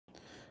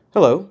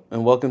Hello,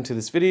 and welcome to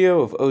this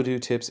video of Odoo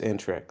tips and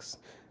tricks.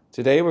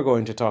 Today we're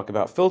going to talk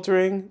about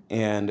filtering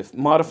and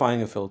modifying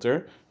a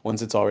filter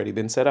once it's already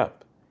been set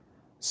up.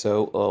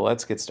 So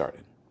let's get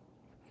started.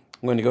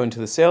 I'm going to go into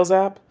the Sales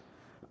app.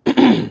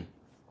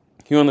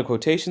 Here on the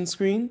quotation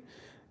screen,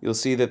 you'll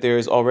see that there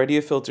is already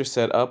a filter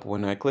set up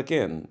when I click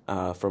in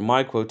for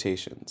my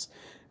quotations.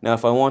 Now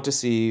if I want to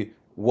see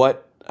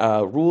what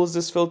rules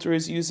this filter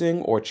is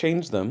using or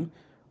change them,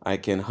 I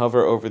can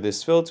hover over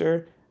this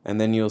filter, and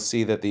then you'll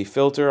see that the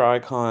filter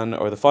icon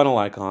or the funnel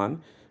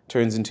icon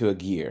turns into a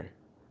gear.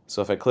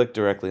 So if I click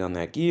directly on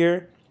that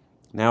gear,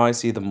 now I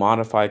see the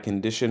modify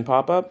condition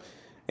pop up,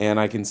 and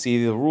I can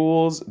see the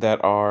rules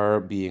that are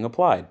being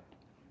applied.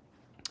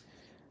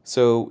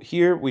 So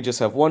here we just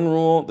have one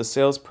rule: the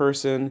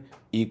salesperson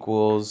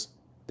equals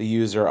the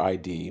user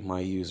ID,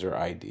 my user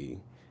ID.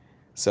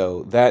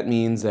 So that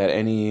means that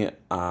any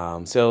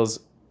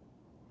sales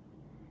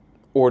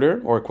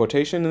order, or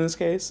quotation in this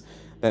case,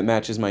 that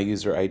matches my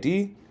user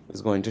ID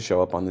is going to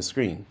show up on the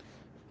screen.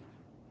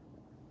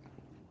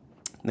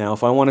 Now,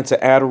 if I wanted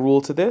to add a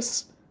rule to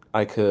this,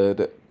 I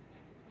could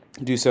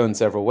do so in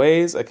several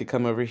ways. I could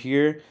come over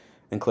here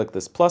and click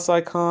this plus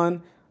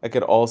icon. I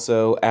could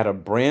also add a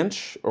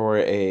branch or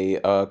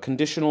a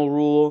conditional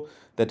rule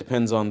that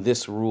depends on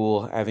this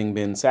rule having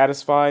been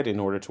satisfied in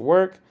order to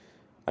work.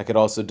 I could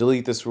also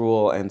delete this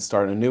rule and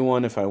start a new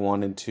one if I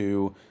wanted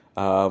to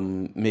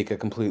make a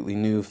completely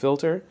new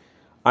filter.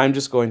 I'm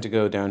just going to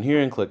go down here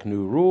and click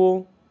New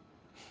Rule.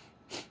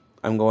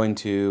 I'm going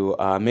to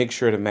make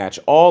sure to match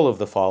all of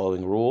the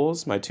following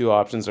rules. My two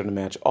options are to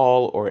match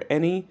all or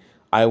any.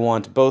 I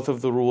want both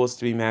of the rules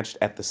to be matched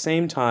at the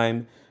same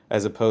time,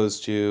 as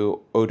opposed to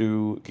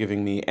Odoo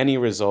giving me any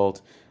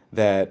result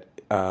that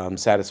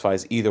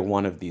satisfies either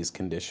one of these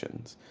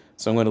conditions.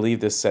 So I'm going to leave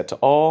this set to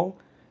all,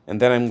 and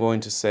then I'm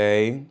going to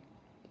say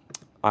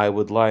I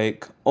would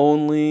like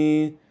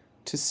only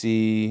to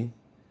see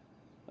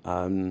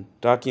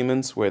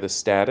documents where the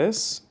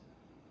status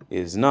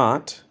is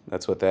not,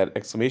 that's what that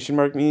exclamation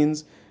mark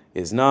means,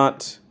 is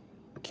not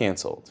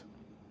canceled.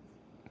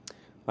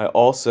 I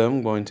also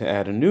am going to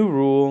add a new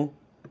rule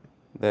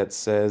that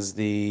says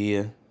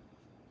the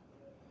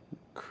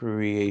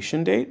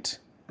creation date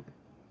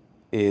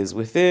is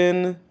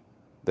within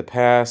the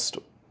past,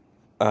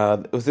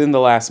 within the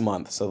last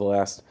month, so the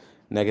last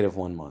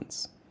 -1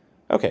 months.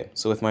 Okay,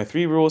 so with my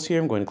 3 rules here,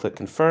 I'm going to click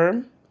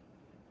confirm.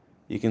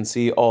 You can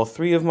see all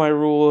 3 of my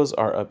rules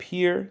are up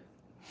here.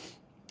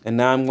 And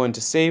now I'm going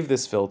to save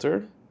this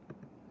filter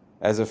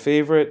as a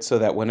favorite so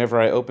that whenever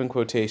I open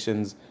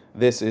quotations,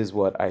 this is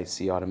what I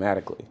see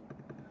automatically.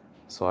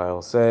 So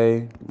I'll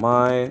say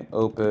my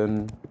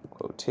open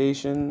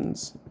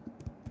quotations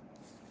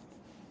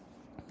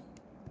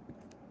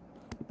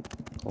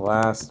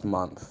last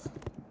month.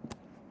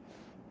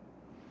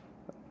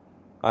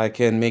 I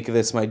can make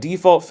this my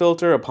default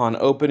filter upon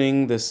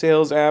opening the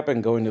Sales app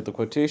and going to the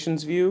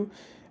quotations view.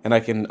 And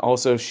I can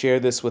also share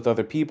this with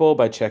other people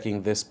by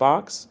checking this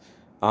box.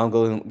 I'm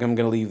going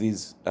to leave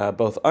these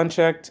both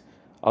unchecked.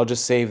 I'll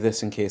just save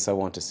this in case I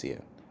want to see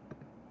it.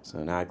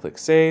 So now I click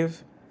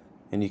Save,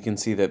 and you can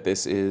see that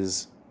this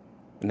is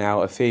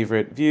now a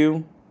favorite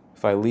view.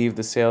 If I leave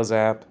the Sales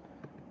app,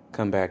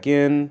 come back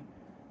in,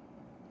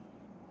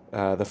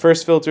 the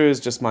first filter is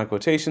just my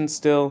quotations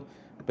still,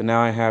 but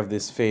now I have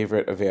this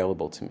favorite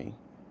available to me.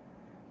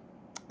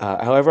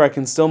 However, I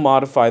can still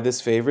modify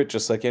this favorite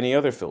just like any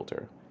other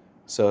filter.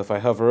 So if I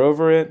hover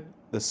over it,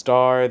 the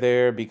star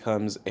there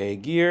becomes a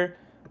gear.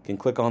 I can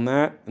click on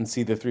that and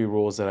see the 3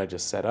 rules that I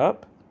just set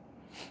up.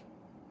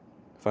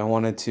 If I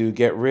wanted to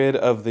get rid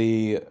of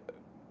the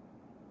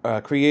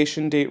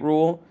creation date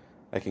rule,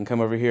 I can come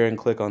over here and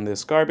click on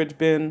this garbage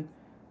bin,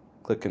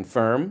 click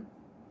confirm.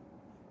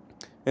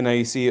 And now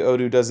you see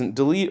Odoo doesn't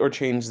delete or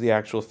change the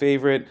actual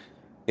favorite.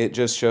 It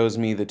just shows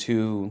me the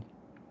 2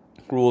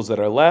 rules that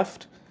are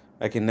left.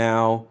 I can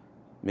now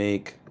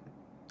make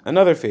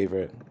another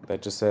favorite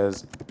that just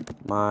says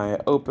my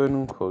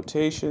open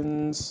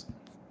quotations.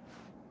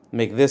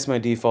 Make this my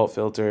default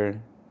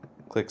filter,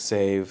 click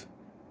Save,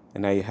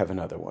 and now you have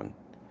another one.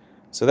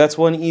 So that's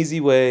one easy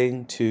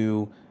way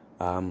to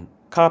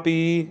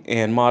copy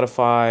and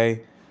modify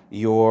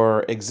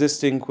your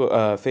existing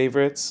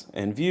favorites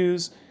and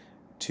views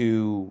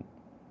to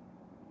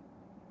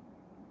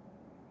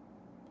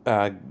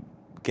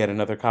get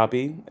another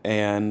copy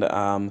and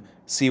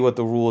see what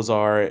the rules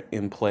are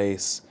in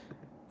place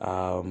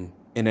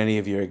in any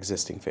of your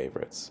existing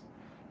favorites.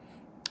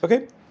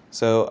 Okay,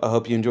 so I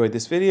hope you enjoyed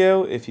this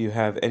video. If you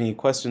have any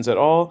questions at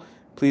all,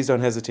 please don't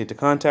hesitate to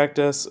contact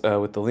us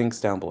with the links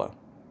down below.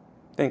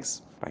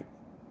 Thanks. Bye.